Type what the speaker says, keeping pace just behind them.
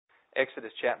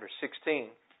Exodus chapter 16,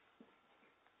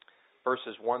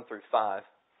 verses 1 through 5.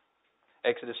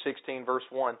 Exodus 16, verse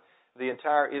 1. The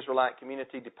entire Israelite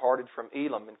community departed from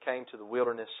Elim and came to the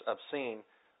wilderness of Sin,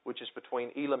 which is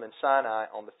between Elim and Sinai,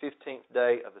 on the 15th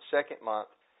day of the second month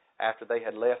after they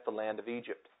had left the land of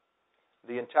Egypt.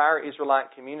 The entire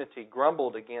Israelite community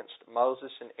grumbled against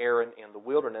Moses and Aaron in the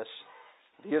wilderness.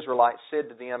 The Israelites said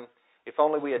to them, "If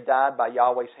only we had died by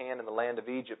Yahweh's hand in the land of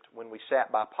Egypt, when we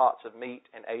sat by pots of meat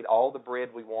and ate all the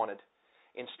bread we wanted.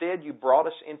 Instead, you brought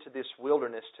us into this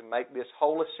wilderness to make this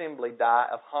whole assembly die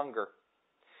of hunger."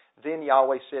 Then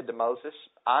Yahweh said to Moses,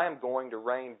 "I am going to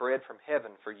rain bread from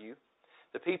heaven for you.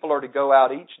 The people are to go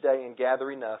out each day and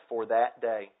gather enough for that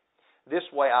day.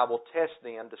 This way I will test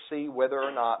them to see whether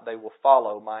or not they will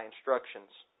follow my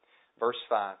instructions." Verse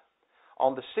 5.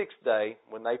 On the sixth day,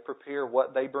 when they prepare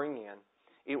what they bring in,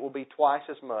 it will be twice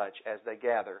as much as they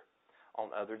gather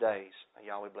on other days. May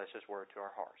Yahweh bless His word to our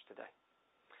hearts today.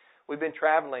 We've been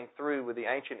traveling through with the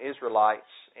ancient Israelites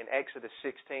in Exodus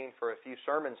 16 for a few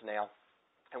sermons now,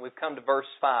 and we've come to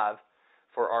verse 5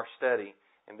 for our study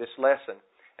in this lesson.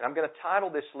 And I'm going to title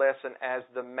this lesson as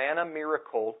The Manna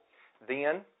Miracle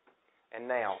Then and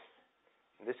Now.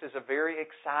 And this is a very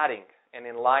exciting and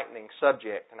enlightening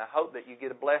subject, and I hope that you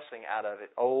get a blessing out of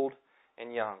it, old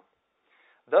and young.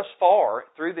 Thus far,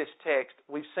 through this text,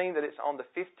 we've seen that it's on the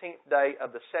 15th day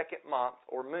of the second month,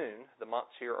 or moon, the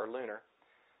months here are lunar,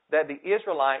 that the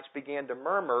Israelites began to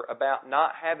murmur about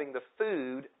not having the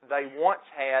food they once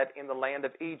had in the land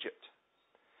of Egypt.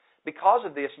 Because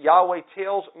of this, Yahweh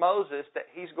tells Moses that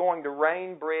He's going to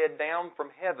rain bread down from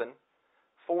heaven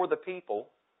for the people,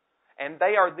 and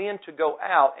they are then to go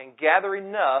out and gather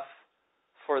enough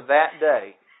for that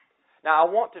day. Now, I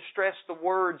want to stress the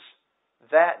words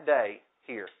 "that day"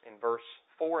 here in verse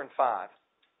 4 and 5.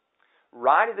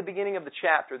 Right at the beginning of the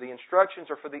chapter, the instructions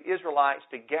are for the Israelites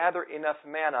to gather enough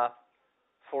manna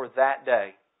for that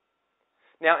day.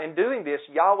 Now, in doing this,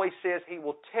 Yahweh says He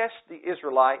will test the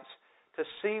Israelites to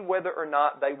see whether or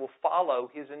not they will follow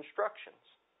His instructions.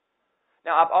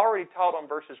 Now, I've already taught on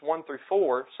verses 1 through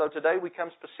 4, so today we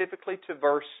come specifically to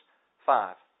verse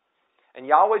 5. And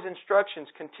Yahweh's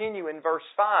instructions continue in verse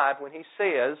 5 when He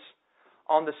says,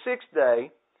 "On the sixth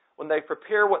day, when they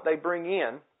prepare what they bring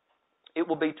in, it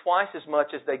will be twice as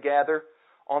much as they gather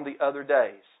on the other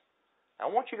days." Now, I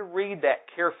want you to read that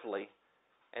carefully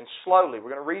and slowly. We're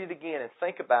going to read it again and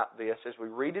think about this. As we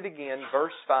read it again,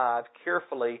 verse 5,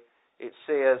 carefully, it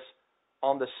says,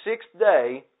 "On the sixth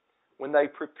day, when they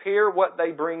prepare what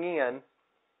they bring in,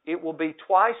 it will be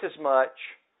twice as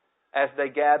much as they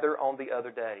gather on the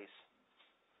other days."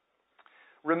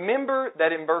 Remember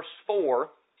that in verse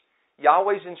 4,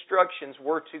 Yahweh's instructions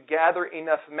were to gather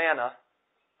enough manna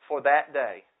for that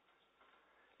day.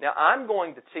 Now, I'm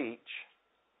going to teach,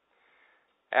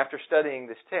 after studying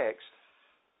this text,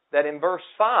 that in verse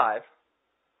 5,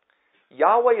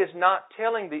 Yahweh is not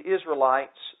telling the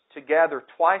Israelites to gather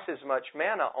twice as much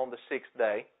manna on the sixth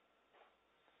day,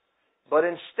 but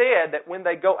instead that when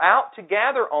they go out to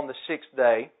gather on the sixth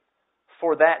day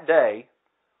for that day,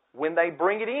 when they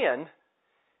bring it in,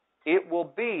 it will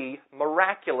be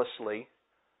miraculously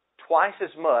twice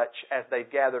as much as they've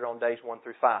gathered on days 1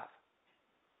 through 5.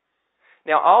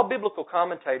 Now, all biblical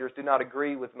commentators do not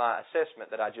agree with my assessment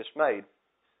that I just made.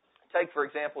 Take, for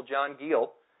example, John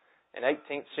Gill, an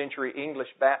 18th century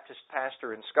English Baptist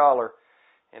pastor and scholar,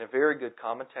 and a very good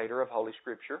commentator of Holy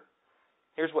Scripture.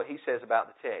 Here's what he says about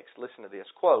the text. Listen to this.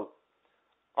 Quote,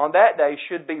 "On that day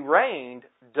should be rained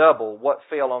double what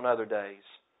fell on other days,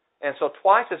 and so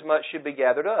twice as much should be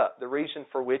gathered up, the reason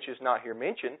for which is not here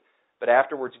mentioned, but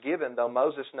afterwards given, though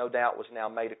Moses no doubt was now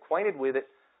made acquainted with it,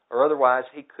 or otherwise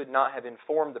he could not have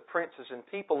informed the princes and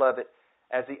people of it,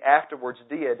 as he afterwards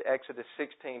did." Exodus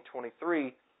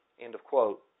 16:23, end of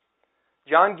quote.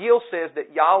 John Gill says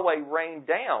that Yahweh rained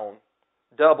down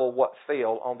double what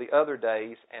fell on the other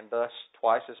days, and thus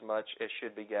twice as much as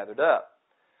should be gathered up.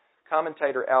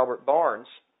 Commentator Albert Barnes,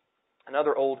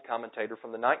 another old commentator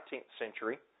from the 19th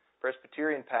century,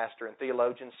 Presbyterian pastor and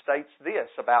theologian, states this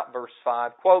about verse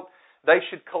 5, quote, "They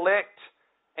should collect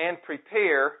and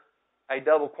prepare a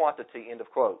double quantity," end of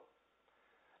quote.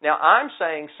 Now, I'm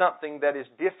saying something that is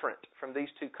different from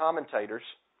these two commentators.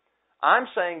 I'm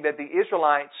saying that the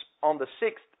Israelites on the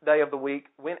sixth day of the week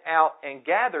went out and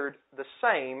gathered the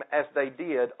same as they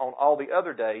did on all the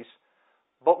other days,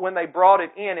 but when they brought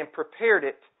it in and prepared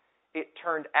it, it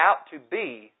turned out to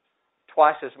be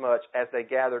twice as much as they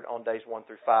gathered on days 1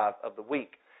 through 5 of the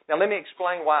week. Now, let me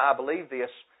explain why I believe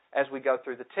this as we go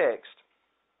through the text.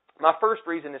 My first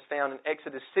reason is found in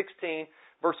Exodus 16,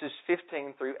 verses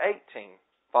 15 through 18.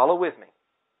 Follow with me.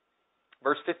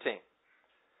 Verse 15.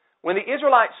 When the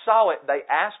Israelites saw it, they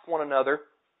asked one another,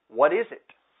 "What is it?"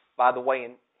 By the way,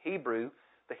 in Hebrew,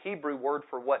 the Hebrew word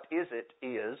for "what is it"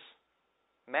 is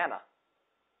manna.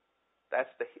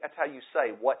 That's how you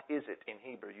say "what is it" in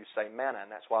Hebrew. You say manna, and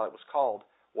that's why it was called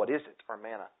 "what is it" or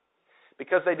manna.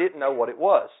 Because they didn't know what it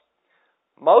was.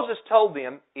 Moses told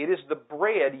them, "It is the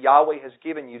bread Yahweh has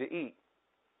given you to eat.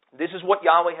 This is what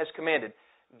Yahweh has commanded.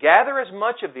 Gather as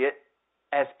much of it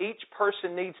as each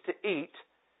person needs to eat.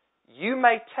 You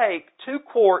may take 2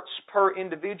 quarts per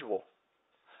individual,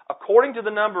 according to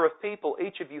the number of people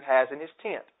each of you has in his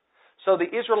tent." So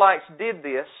the Israelites did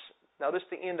this. Notice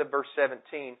the end of verse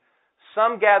 17.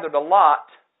 Some gathered a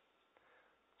lot,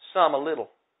 some a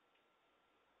little.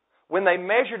 When they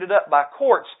measured it up by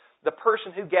quarts, the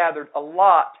person who gathered a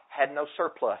lot had no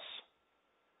surplus,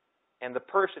 and the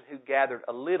person who gathered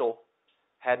a little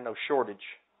had no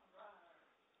shortage.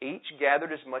 Each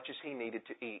gathered as much as he needed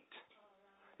to eat.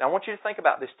 Now I want you to think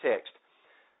about this text.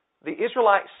 The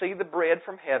Israelites see the bread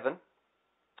from heaven.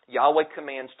 Yahweh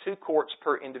commands 2 quarts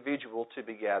per individual to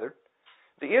be gathered.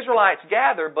 The Israelites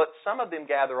gather, but some of them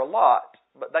gather a lot,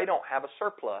 but they don't have a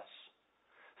surplus.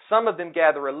 Some of them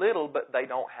gather a little, but they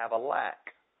don't have a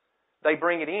lack. They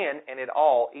bring it in, and it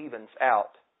all evens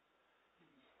out.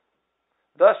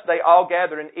 Thus, they all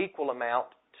gathered an equal amount,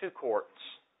 2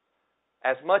 quarts,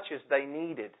 as much as they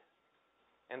needed.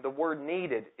 And the word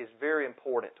 "needed" is very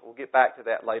important. We'll get back to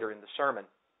that later in the sermon.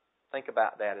 Think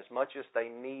about that, as much as they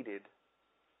needed.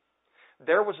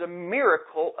 There was a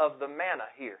miracle of the manna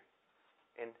here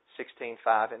in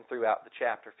 16:5 and throughout the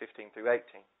chapter 15 through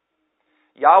 18.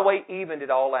 Yahweh evened it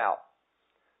all out.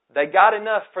 They got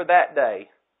enough for that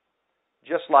day,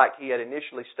 just like He had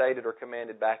initially stated or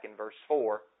commanded back in verse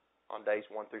 4 on days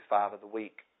 1 through 5 of the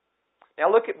week. Now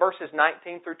look at verses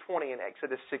 19 through 20 in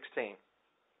Exodus 16.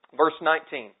 Verse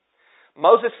 19.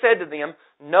 Moses said to them,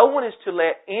 "No one is to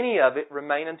let any of it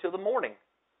remain until the morning."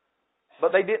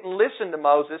 But they didn't listen to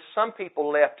Moses. Some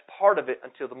people left part of it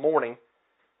until the morning,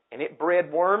 and it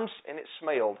bred worms and it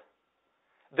smelled.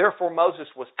 Therefore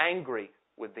Moses was angry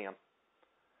with them.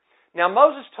 Now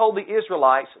Moses told the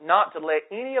Israelites not to let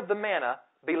any of the manna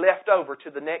be left over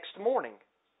to the next morning.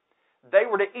 They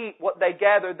were to eat what they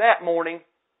gathered that morning,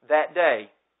 that day.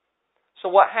 So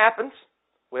what happens?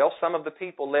 Well, some of the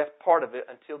people left part of it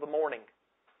until the morning.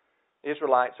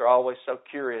 Israelites are always so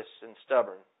curious and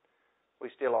stubborn. We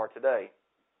still are today.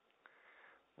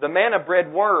 The manna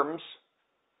bred worms,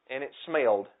 and it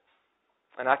smelled.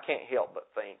 And I can't help but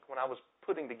think, when I was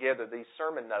putting together these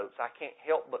sermon notes, I can't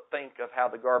help but think of how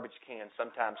the garbage can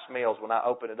sometimes smells when I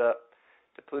open it up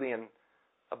to put in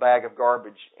a bag of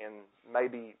garbage, and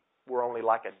maybe we're only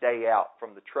like a day out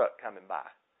from the truck coming by.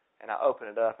 And I open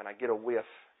it up and I get a whiff.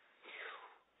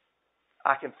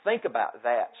 I can think about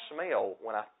that smell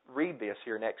when I read this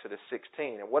here in Exodus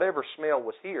 16. And whatever smell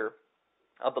was here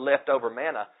of the leftover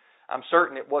manna, I'm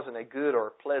certain it wasn't a good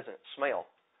or pleasant smell.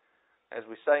 As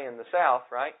we say in the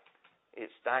South, right?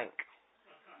 It stank.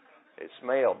 It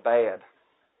smelled bad.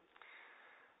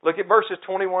 Look at verses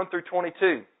 21 through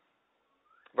 22.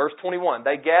 Verse 21,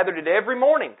 they gathered it every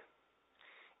morning.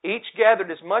 Each gathered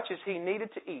as much as he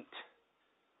needed to eat.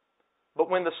 But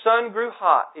when the sun grew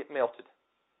hot, it melted.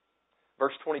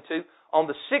 Verse 22, on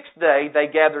the 6th day they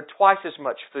gathered twice as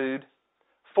much food,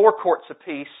 4 quarts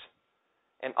apiece,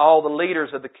 and all the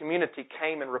leaders of the community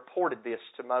came and reported this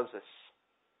to Moses.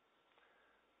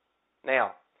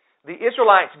 Now, the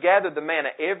Israelites gathered the manna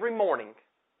every morning.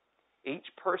 Each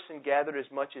person gathered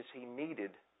as much as he needed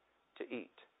to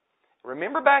eat.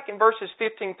 Remember back in verses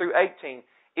 15 through 18,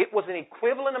 it was an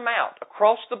equivalent amount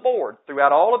across the board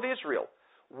throughout all of Israel,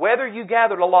 whether you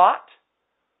gathered a lot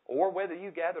or whether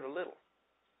you gathered a little.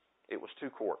 It was 2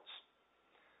 quarts.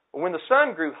 But when the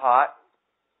sun grew hot,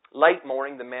 late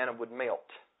morning the manna would melt.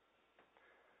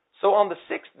 So on the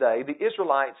 6th day, the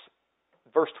Israelites,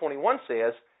 verse 21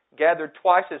 says, gathered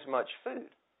twice as much food.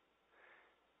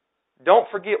 Don't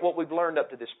forget what we've learned up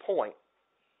to this point.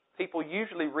 People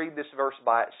usually read this verse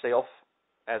by itself,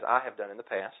 as I have done in the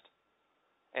past,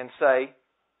 and say,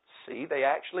 see, they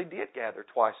actually did gather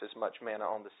twice as much manna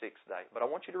on the 6th day. But I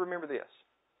want you to remember this.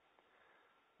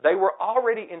 They were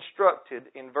already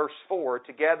instructed in verse 4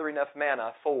 to gather enough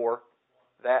manna for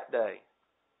that day.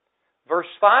 Verse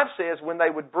 5 says when they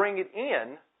would bring it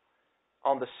in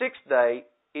on the 6th day,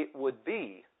 it would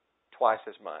be twice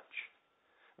as much.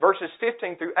 Verses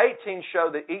 15 through 18 show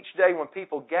that each day when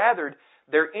people gathered,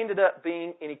 there ended up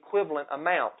being an equivalent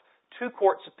amount, 2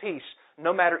 quarts apiece,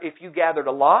 no matter if you gathered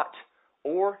a lot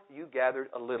or you gathered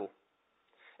a little.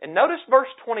 And notice verse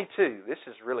 22. This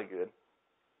is really good.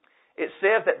 It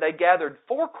says that they gathered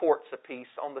 4 quarts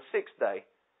apiece on the 6th day.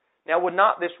 Now, would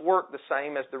not this work the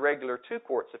same as the regular 2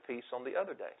 quarts apiece on the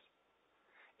other days?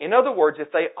 In other words,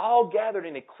 if they all gathered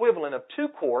an equivalent of 2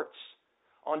 quarts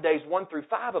on days 1 through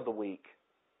 5 of the week,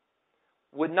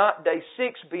 would not day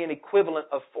 6 be an equivalent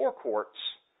of 4 quarts,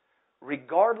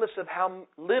 regardless of how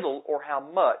little or how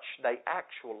much they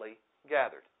actually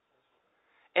gathered?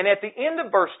 And at the end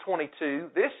of verse 22,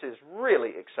 this is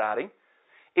really exciting.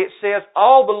 It says,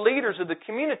 all the leaders of the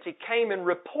community came and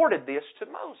reported this to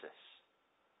Moses.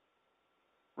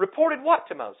 Reported what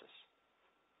to Moses?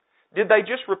 Did they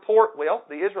just report, well,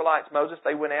 the Israelites, Moses,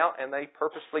 they went out and they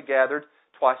purposely gathered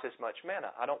twice as much manna?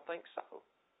 I don't think so.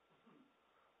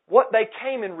 What they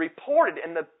came and reported,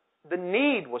 and the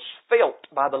need was felt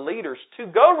by the leaders to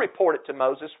go report it to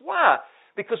Moses. Why?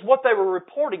 Because what they were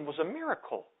reporting was a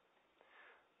miracle.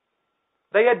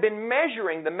 They had been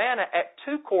measuring the manna at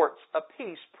 2 quarts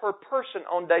apiece per person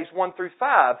on days 1 through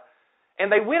 5.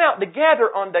 And they went out to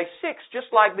gather on day 6, just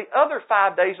like the other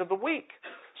 5 days of the week.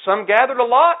 Some gathered a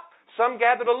lot, some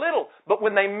gathered a little. But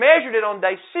when they measured it on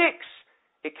day 6,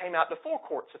 it came out to 4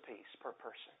 quarts apiece per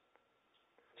person.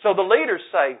 So the leaders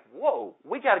say, whoa,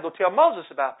 we got to go tell Moses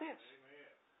about this.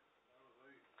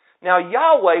 Now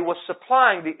Yahweh was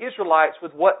supplying the Israelites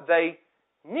with what they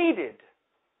needed.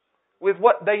 With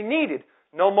what they needed.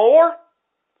 No more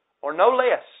or no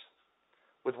less.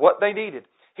 With what they needed.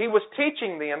 He was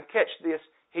teaching them, catch this,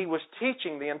 He was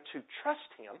teaching them to trust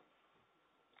Him.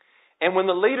 And when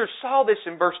the leaders saw this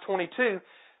in verse 22,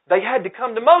 they had to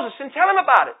come to Moses and tell him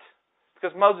about it.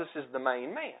 Because Moses is the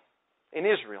main man in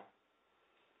Israel.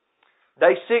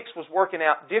 Day 6 was working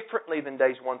out differently than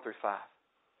days 1 through 5.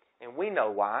 And we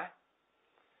know why.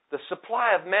 The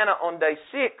supply of manna on day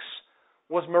 6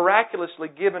 was miraculously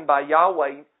given by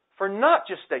Yahweh for not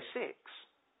just day 6,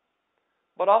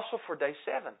 but also for day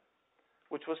 7,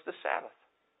 which was the Sabbath.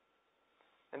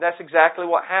 And that's exactly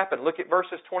what happened. Look at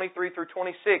verses 23 through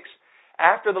 26.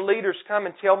 After the leaders come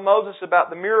and tell Moses about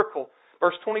the miracle,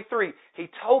 verse 23, he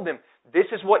told them, this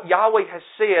is what Yahweh has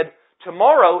said,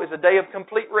 tomorrow is a day of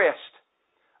complete rest,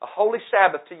 a holy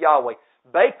Sabbath to Yahweh.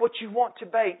 Bake what you want to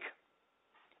bake,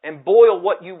 and boil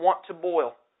what you want to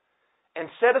boil, and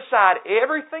set aside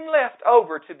everything left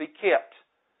over to be kept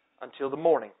until the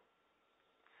morning.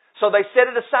 So they set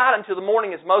it aside until the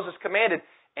morning as Moses commanded,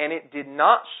 and it did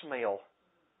not smell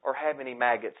or have any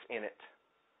maggots in it.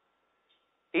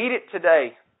 Eat it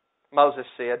today, Moses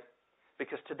said,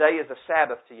 because today is a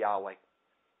Sabbath to Yahweh.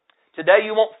 Today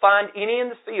you won't find any in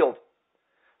the field.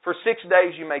 For 6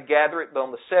 days you may gather it, but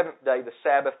on the 7th day, the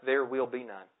Sabbath, there will be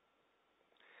none.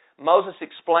 Moses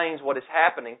explains what is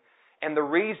happening and the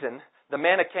reason the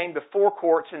manna came to 4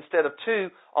 quarts instead of 2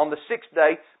 on the 6th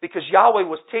day, because Yahweh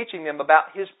was teaching them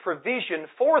about His provision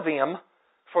for them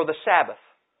for the Sabbath.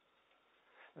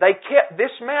 They kept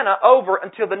this manna over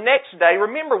until the next day.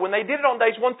 Remember, when they did it on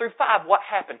days 1 through 5, what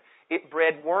happened? It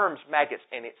bred worms, maggots,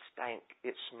 and it stank.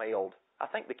 It smelled. I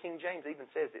think the King James even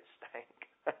says it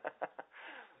stank.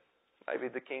 Maybe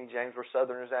the King James were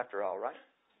Southerners after all, right?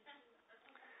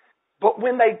 But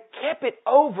when they kept it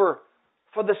over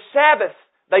for the Sabbath,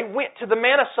 they went to the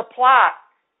manna supply.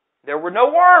 There were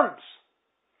no worms.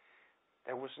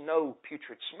 There was no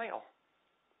putrid smell.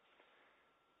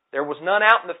 There was none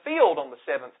out in the field on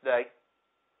the 7th day,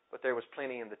 but there was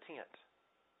plenty in the tent.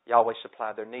 Yahweh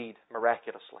supplied their need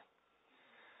miraculously.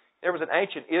 There was an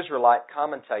ancient Israelite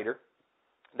commentator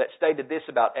that stated this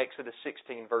about Exodus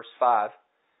 16, verse 5.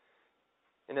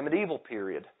 In the medieval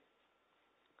period,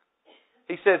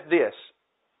 he says this,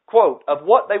 quote, of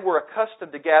what they were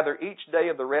accustomed to gather each day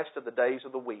of the rest of the days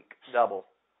of the week, double.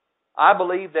 I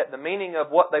believe that the meaning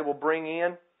of what they will bring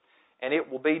in, and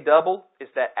it will be double, is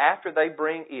that after they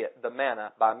bring it, the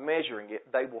manna, by measuring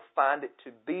it, they will find it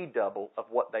to be double of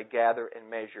what they gather and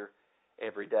measure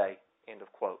every day. End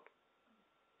of quote.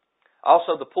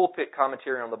 Also, the Pulpit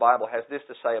Commentary on the Bible has this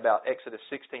to say about Exodus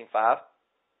 16:5.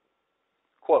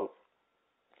 Quote,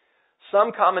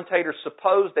 some commentators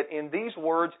suppose that in these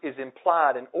words is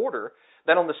implied an order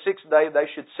that on the 6th day they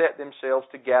should set themselves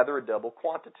to gather a double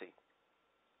quantity.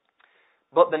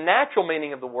 But the natural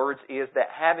meaning of the words is that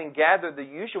having gathered the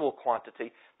usual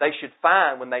quantity, they should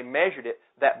find when they measured it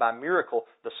that by miracle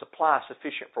the supply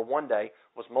sufficient for 1 day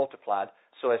was multiplied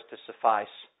so as to suffice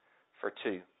for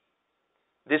 2.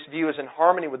 This view is in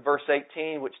harmony with verse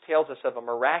 18, which tells us of a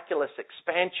miraculous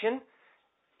expansion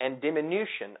and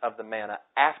diminution of the manna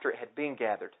after it had been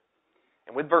gathered.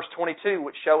 And with verse 22,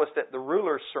 which show us that the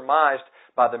rulers surmised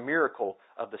by the miracle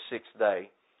of the 6th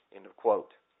day. End of quote.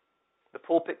 The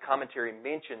Pulpit Commentary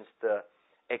mentions the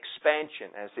expansion,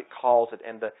 as it calls it,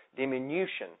 and the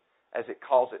diminution, as it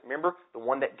calls it. Remember, the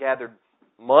one that gathered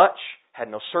much, had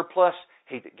no surplus,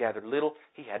 He that gathered little,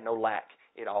 he had no lack.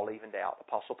 It all evened out.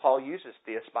 Apostle Paul uses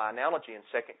this by analogy in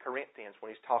 2 Corinthians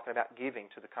when he's talking about giving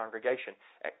to the congregation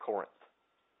at Corinth.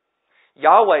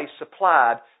 Yahweh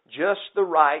supplied just the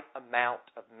right amount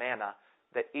of manna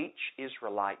that each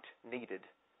Israelite needed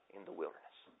in the wilderness.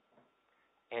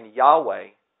 And Yahweh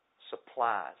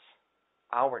supplies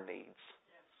our needs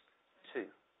too.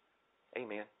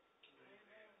 Amen.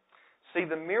 See,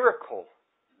 the miracle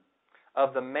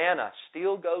of the manna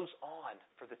still goes on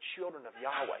for the children of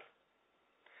Yahweh.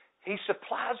 He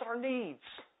supplies our needs,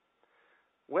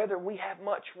 whether we have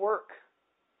much work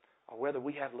or whether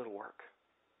we have little work.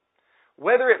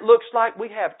 Whether it looks like we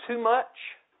have too much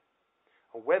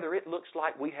or whether it looks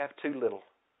like we have too little.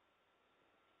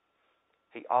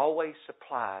 He always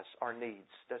supplies our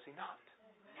needs, does He not?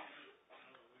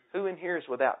 Who in here is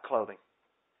without clothing?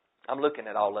 I'm looking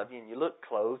at all of you, and you look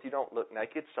clothed. You don't look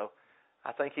naked, so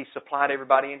I think He supplied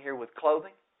everybody in here with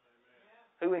clothing.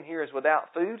 Who in here is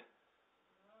without food?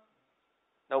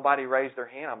 Nobody raised their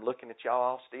hand. I'm looking at y'all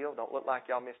all still. Don't look like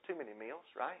y'all missed too many meals,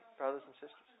 right, brothers and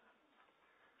sisters?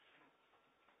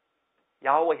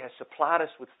 Yahweh has supplied us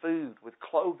with food, with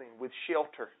clothing, with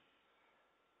shelter.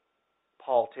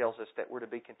 Paul tells us that we're to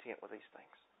be content with these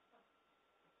things.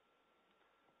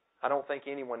 I don't think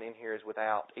anyone in here is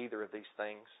without either of these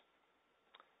things.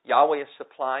 Yahweh is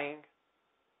supplying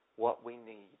what we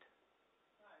need.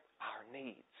 Our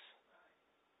needs.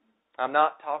 I'm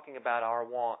not talking about our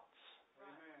wants.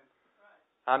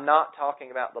 I'm not talking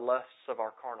about the lusts of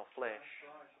our carnal flesh.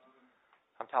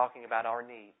 I'm talking about our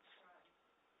needs.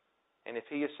 And if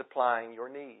He is supplying your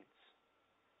needs,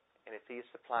 and if He is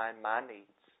supplying my needs,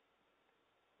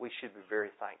 we should be very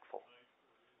thankful.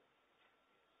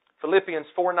 Philippians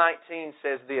 4:19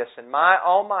 says this, "And my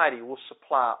Almighty will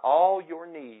supply all your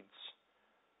needs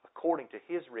according to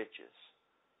His riches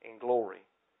in glory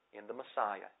in the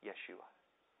Messiah, Yeshua."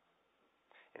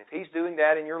 And if He's doing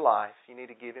that in your life, you need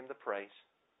to give Him the praise.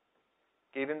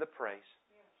 Give Him the praise.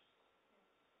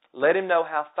 Let Him know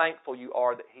how thankful you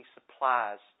are that He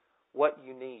supplies what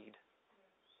you need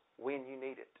when you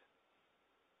need it.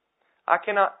 I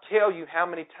cannot tell you how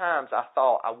many times I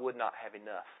thought I would not have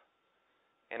enough,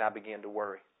 and I began to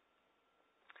worry.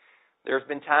 There's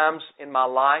been times in my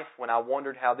life when I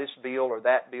wondered how this bill or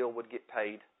that bill would get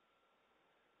paid,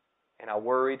 and I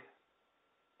worried,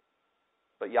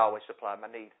 but Yahweh supplied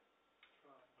my need.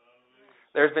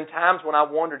 There's been times when I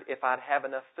wondered if I'd have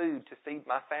enough food to feed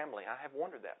my family. I have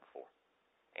wondered that before.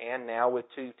 And now with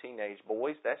 2 teenage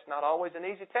boys, that's not always an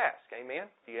easy task. Amen?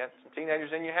 Do you have some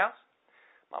teenagers in your house?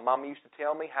 My mom used to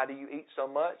tell me, "How do you eat so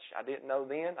much?" I didn't know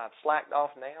then. I've slacked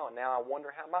off now, and now I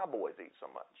wonder how my boys eat so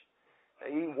much.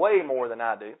 They eat way more than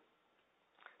I do.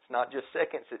 It's not just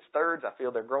seconds, it's thirds. I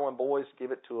feel they're growing boys.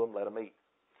 Give it to them, let them eat.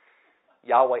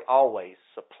 Yahweh always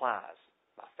supplies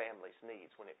my family's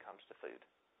needs when it comes to food.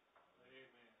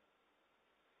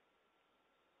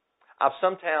 I've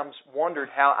sometimes wondered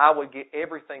how I would get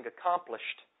everything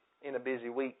accomplished in a busy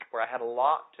week where I had a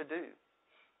lot to do.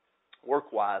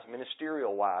 Work-wise,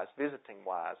 ministerial-wise,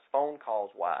 visiting-wise, phone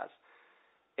calls-wise.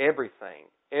 Everything's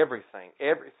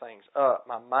up.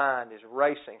 My mind is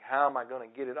racing. How am I going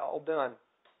to get it all done?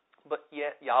 But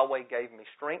yet Yahweh gave me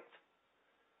strength.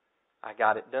 I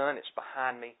got it done. It's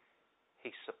behind me.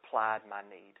 He supplied my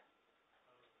need.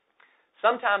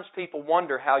 Sometimes people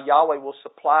wonder how Yahweh will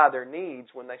supply their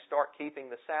needs when they start keeping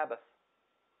the Sabbath.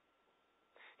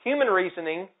 Human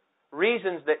reasoning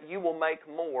reasons that you will make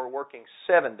more working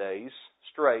 7 days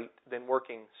straight than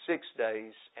working 6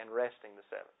 days and resting the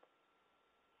 7th.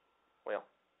 Well,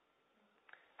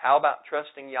 how about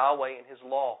trusting Yahweh and His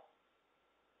law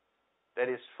that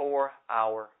is for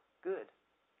our good?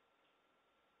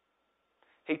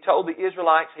 He told the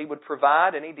Israelites He would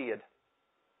provide, and He did.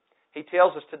 He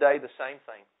tells us today the same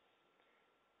thing.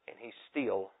 And He's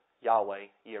still Yahweh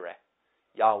Yireh,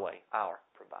 Yahweh our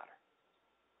provider.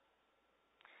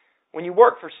 When you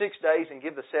work for 6 days and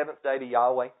give the 7th day to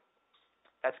Yahweh,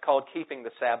 that's called keeping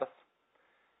the Sabbath.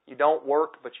 You don't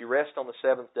work, but you rest on the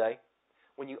 7th day.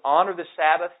 When you honor the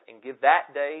Sabbath and give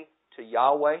that day to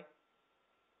Yahweh,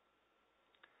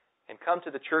 and come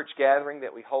to the church gathering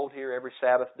that we hold here every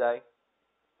Sabbath day,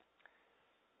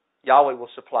 Yahweh will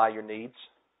supply your needs.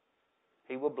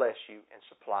 He will bless you and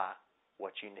supply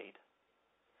what you need.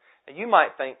 And you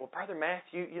might think, well, Brother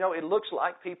Matthew, it looks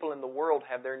like people in the world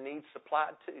have their needs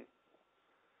supplied too.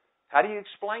 How do you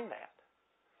explain that?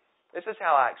 This is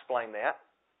how I explain that.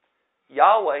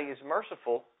 Yahweh is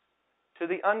merciful to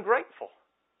the ungrateful.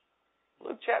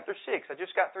 Luke chapter 6, I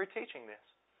just got through teaching this.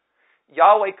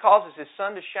 Yahweh causes His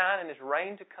sun to shine and His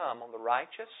rain to come on the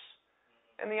righteous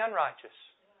and the unrighteous.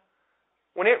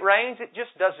 When it rains, it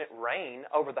just doesn't rain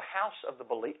over the house of the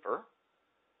believer.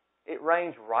 It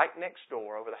rains right next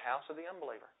door over the house of the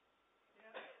unbeliever.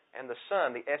 And the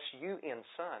sun, the S-U-N,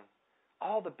 sun,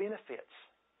 all the benefits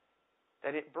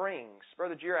that it brings.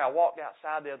 Brother Jerry, I walked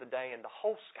outside the other day and the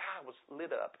whole sky was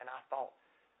lit up. And I thought,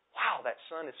 wow, that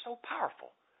sun is so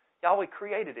powerful. Yahweh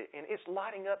created it and it's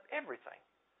lighting up everything.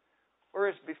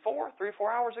 Whereas before, 3 or 4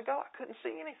 hours ago, I couldn't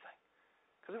see anything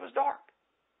because it was dark.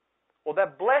 Well,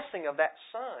 that blessing of that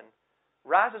sun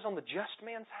rises on the just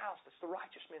man's house. That's the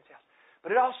righteous man's house. But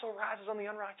it also rises on the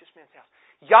unrighteous man's house.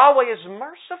 Yahweh is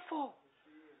merciful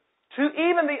to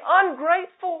even the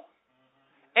ungrateful.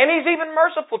 And He's even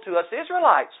merciful to us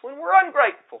Israelites when we're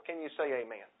ungrateful. Can you say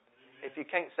amen? If you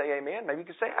can't say amen, maybe you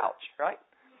can say ouch, right?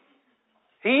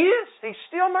 He is. He's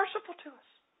still merciful to us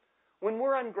when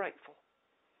we're ungrateful.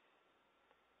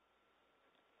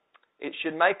 It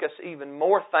should make us even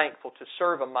more thankful to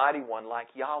serve a mighty one like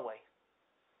Yahweh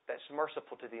that's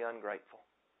merciful to the ungrateful.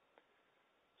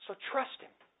 So trust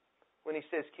Him when He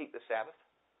says keep the Sabbath.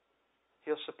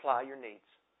 He'll supply your needs.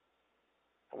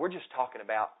 And we're just talking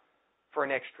about for an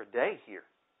extra day here.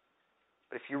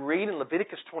 But if you read in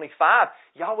Leviticus 25,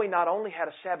 Yahweh not only had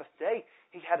a Sabbath day,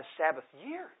 He had a Sabbath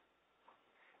year.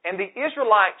 And the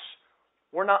Israelites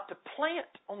were not to plant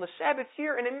on the Sabbath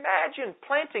year. And imagine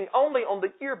planting only on the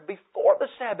year before the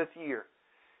Sabbath year.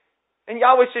 And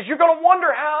Yahweh says, you're going to wonder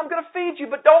how I'm going to feed you,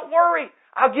 but don't worry.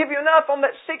 I'll give you enough on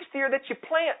that 6th year that you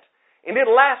plant. And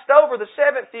it'll last over the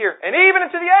 7th year. And even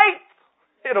into the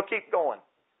 8th, it'll keep going.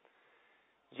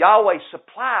 Yahweh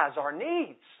supplies our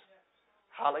needs.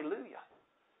 Hallelujah.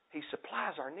 He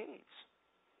supplies our needs.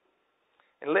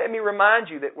 And let me remind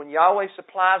you that when Yahweh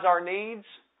supplies our needs,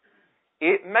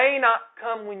 it may not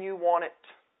come when you want it,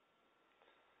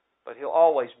 but He'll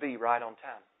always be right on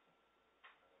time.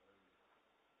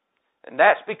 And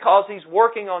that's because He's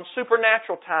working on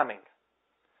supernatural timing,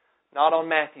 not on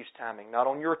Matthew's timing, not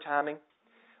on your timing.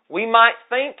 We might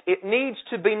think it needs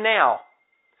to be now.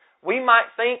 We might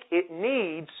think it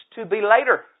needs to be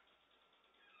later.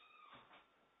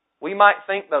 We might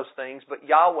think those things, but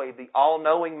Yahweh, the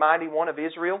all-knowing, mighty one of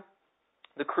Israel,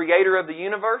 the creator of the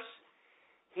universe,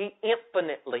 He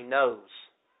infinitely knows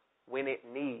when it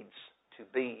needs to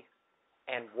be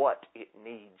and what it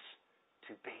needs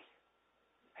to be.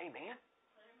 Amen.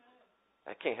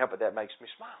 I can't help it. That makes me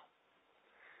smile.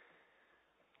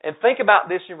 And think about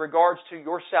this in regards to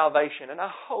your salvation. And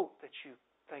I hope that you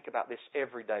think about this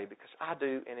every day because I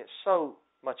do, and it's so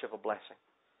much of a blessing.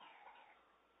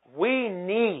 We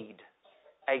need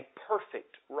a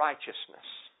perfect righteousness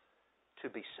to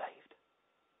be saved.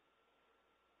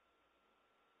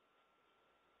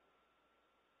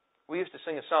 We used to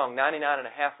sing a song, 99 and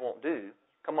a half won't do.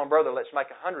 Come on, brother, let's make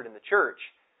 100 in the church.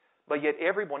 But yet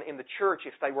everyone in the church,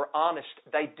 if they were honest,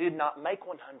 they did not make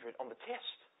 100 on the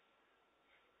test.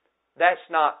 That's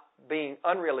not being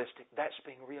unrealistic. That's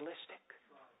being realistic.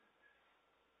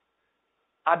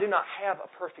 I do not have a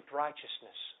perfect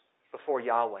righteousness before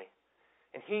Yahweh.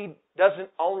 And He doesn't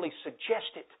only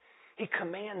suggest it, He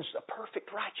commands a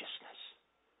perfect righteousness.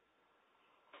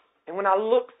 And when I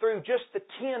look through just the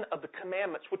 10 of the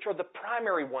commandments, which are the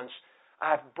primary ones,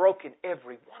 I've broken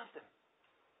every one of them.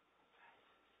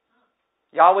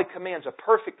 Yahweh commands a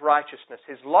perfect righteousness.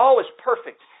 His law is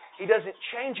perfect. He doesn't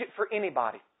change it for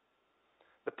anybody.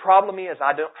 The problem is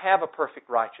I don't have a perfect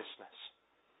righteousness.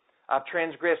 I've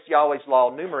transgressed Yahweh's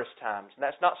law numerous times, and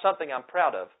that's not something I'm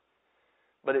proud of,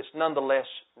 but it's nonetheless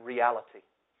reality.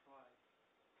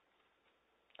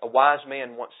 A wise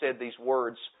man once said these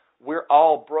words, we're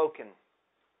all broken,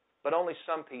 but only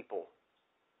some people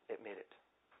admit it.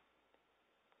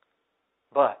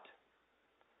 But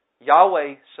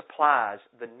Yahweh supplies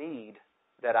the need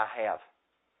that I have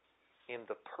in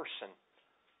the person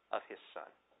of His Son,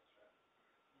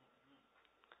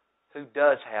 who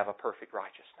does have a perfect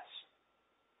righteousness.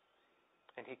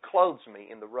 And He clothes me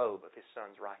in the robe of His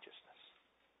Son's righteousness.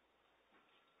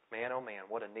 Man, oh man,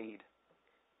 what a need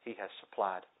He has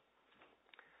supplied.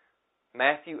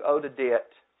 Matthew owed a debt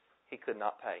he could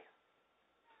not pay.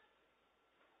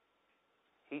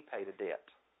 He paid a debt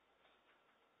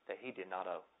that he did not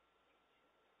owe.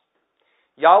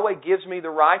 Yahweh gives me the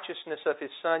righteousness of His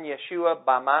Son Yeshua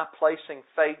by my placing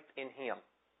faith in Him.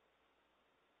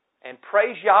 And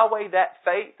praise Yahweh, that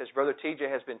faith, as Brother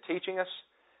TJ has been teaching us,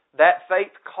 that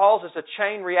faith causes a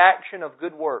chain reaction of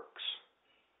good works.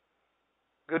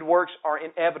 Good works are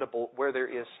inevitable where there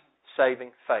is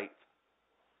saving faith.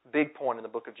 Big point in the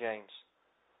book of James.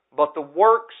 But the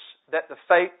works that the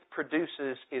faith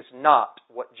produces is not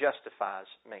what justifies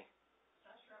me.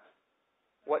 That's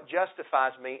right. What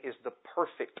justifies me is the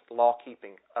perfect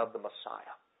law-keeping of the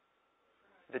Messiah.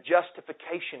 The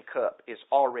justification cup is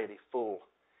already full.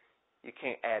 You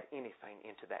can't add anything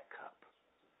into that cup.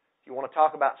 If you want to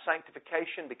talk about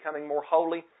sanctification, becoming more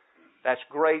holy, that's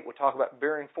great. We'll talk about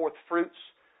bearing forth fruits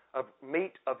of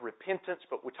meat, of repentance,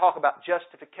 but we talk about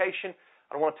justification.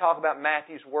 I don't want to talk about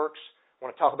Matthew's works. I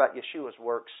want to talk about Yeshua's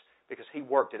works because He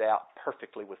worked it out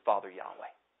perfectly with Father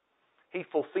Yahweh. He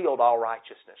fulfilled all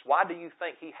righteousness. Why do you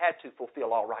think He had to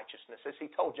fulfill all righteousness, as He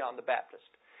told John the Baptist?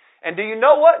 And do you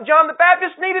know what? John the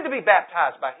Baptist needed to be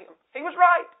baptized by Him. He was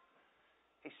right.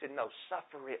 He said, no,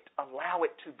 suffer it, allow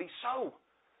it to be so,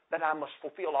 that I must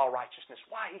fulfill all righteousness.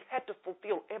 Why? He had to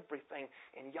fulfill everything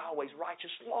in Yahweh's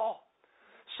righteous law,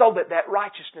 so that that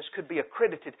righteousness could be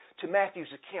accredited to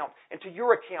Matthew's account, and to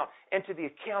your account, and to the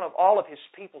account of all of His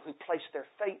people who place their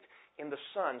faith in the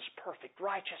Son's perfect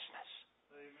righteousness.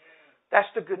 Amen.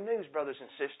 That's the good news, brothers and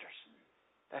sisters.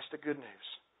 That's the good news.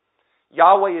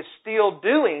 Yahweh is still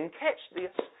doing, catch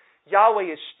this,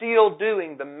 Yahweh is still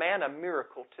doing the manna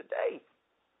miracle today.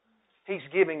 He's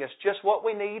giving us just what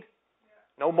we need.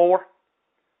 No more,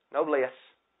 no less.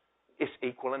 It's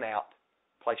equaling out.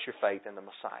 Place your faith in the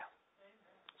Messiah.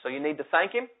 So you need to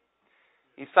thank Him.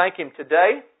 You thank Him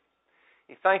today.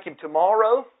 You thank Him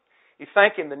tomorrow. You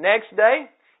thank Him the next day.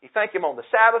 You thank Him on the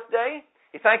Sabbath day.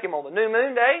 You thank Him on the new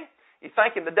moon day. You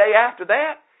thank Him the day after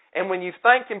that. And when you've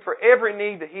thanked Him for every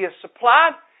need that He has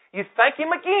supplied, you thank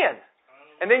Him again.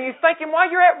 And then you thank Him while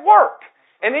you're at work.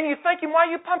 And then you thank Him while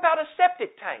you pump out a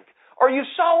septic tank. Or you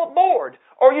saw a board,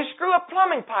 or you screw a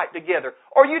plumbing pipe together,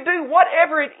 or you do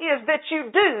whatever it is that you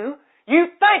do, you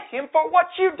thank Him for what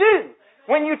you do.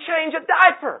 When you change a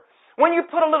diaper, when you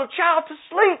put a little child to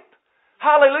sleep,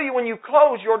 hallelujah, when you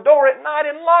close your door at night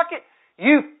and lock it,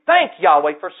 you thank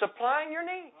Yahweh for supplying your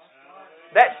needs.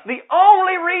 That's the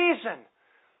only reason.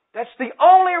 That's the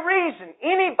only reason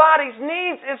anybody's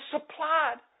needs is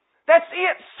supplied. That's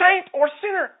it, saint or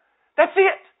sinner. That's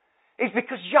it. It's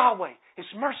because Yahweh is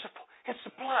merciful. It's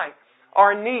supplying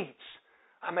our needs.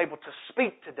 I'm able to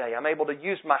speak today. I'm able to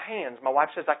use my hands. My wife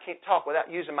says I can't talk without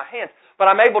using my hands. But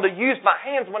I'm able to use my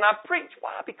hands when I preach.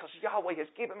 Why? Because Yahweh has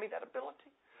given me that ability.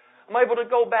 I'm able to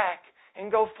go back and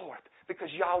go forth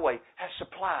because Yahweh has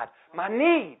supplied my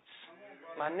needs.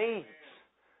 My needs.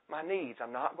 My needs.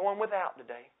 I'm not going without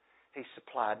today. He's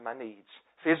supplied my needs.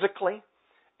 Physically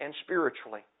and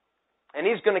spiritually. And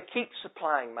He's going to keep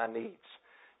supplying my needs.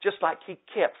 Just like He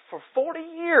kept for 40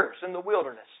 years in the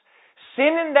wilderness,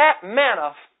 sending that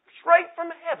manna straight from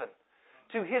heaven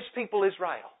to His people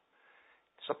Israel,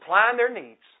 supplying their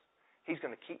needs. He's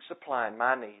going to keep supplying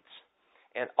my needs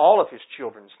and all of His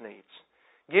children's needs,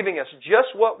 giving us just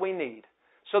what we need.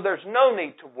 So there's no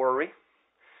need to worry.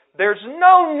 There's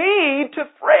no need to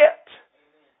fret.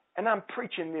 And I'm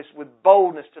preaching this with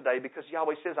boldness today because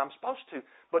Yahweh says I'm supposed to,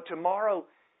 but tomorrow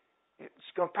it's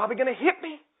probably going to hit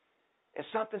me. And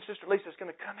something, Sister Lisa, is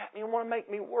going to come at me and want to make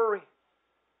me worry.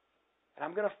 And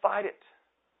I'm going to fight it.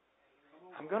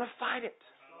 I'm going to fight it.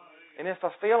 And if I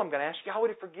fail, I'm going to ask Yahweh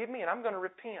to forgive me and I'm going to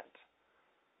repent.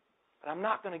 But I'm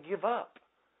not going to give up.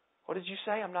 What did you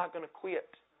say? I'm not going to quit.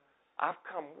 I've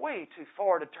come way too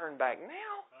far to turn back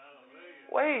now.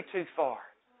 Way too far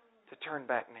to turn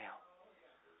back now.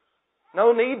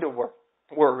 No need to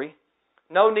worry.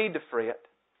 No need to fret.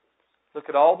 Look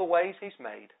at all the ways He's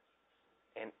made.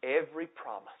 And every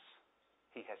promise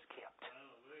He has kept.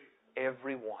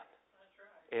 Every one.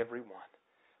 Every one.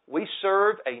 We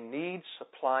serve a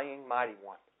need-supplying mighty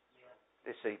one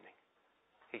this evening.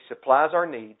 He supplies our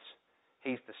needs.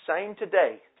 He's the same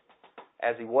today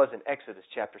as He was in Exodus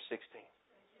chapter 16,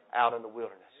 out in the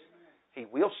wilderness. He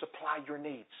will supply your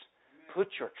needs. Put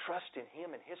your trust in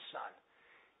Him and His Son.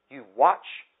 You watch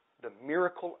the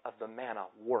miracle of the manna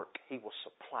work. He will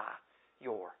supply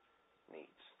your needs.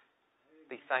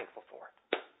 Be thankful for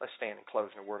it. Let's stand and close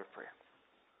in a word of prayer.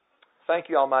 Thank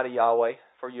you, Almighty Yahweh,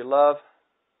 for your love.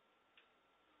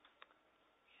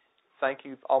 Thank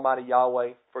you, Almighty Yahweh,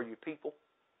 for your people.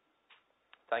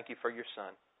 Thank you for your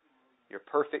Son, your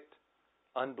perfect,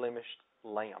 unblemished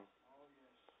Lamb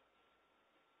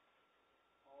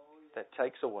that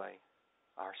takes away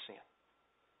our sin,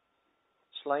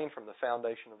 slain from the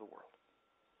foundation of the world.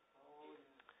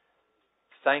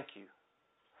 Thank you.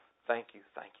 Thank you,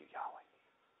 Yahweh.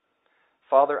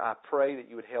 Father, I pray that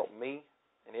you would help me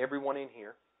and everyone in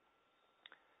here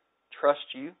trust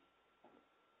you.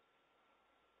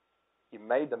 You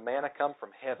made the manna come from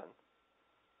heaven.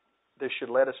 This should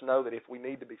let us know that if we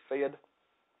need to be fed,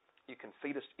 you can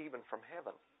feed us even from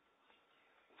heaven.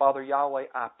 Father Yahweh,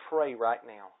 I pray right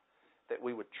now that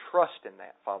we would trust in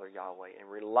that, Father Yahweh, and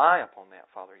rely upon that,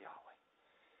 Father Yahweh.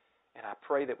 And I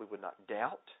pray that we would not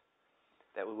doubt,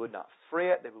 that we would not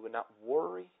fret, that we would not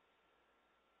worry,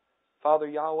 Father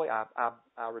Yahweh,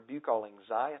 I rebuke all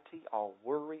anxiety, all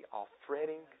worry, all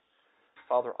fretting.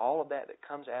 Father, all of that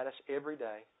comes at us every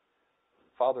day.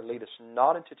 Father, lead us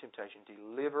not into temptation.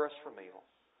 Deliver us from evil.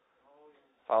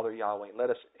 Father Yahweh, let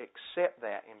us accept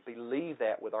that and believe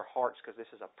that with our hearts, because this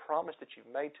is a promise that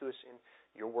you've made to us in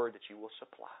your word that you will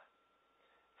supply.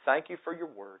 Thank you for your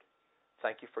word.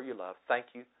 Thank you for your love. Thank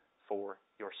you for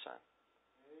your Son.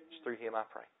 It's through Him I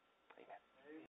pray.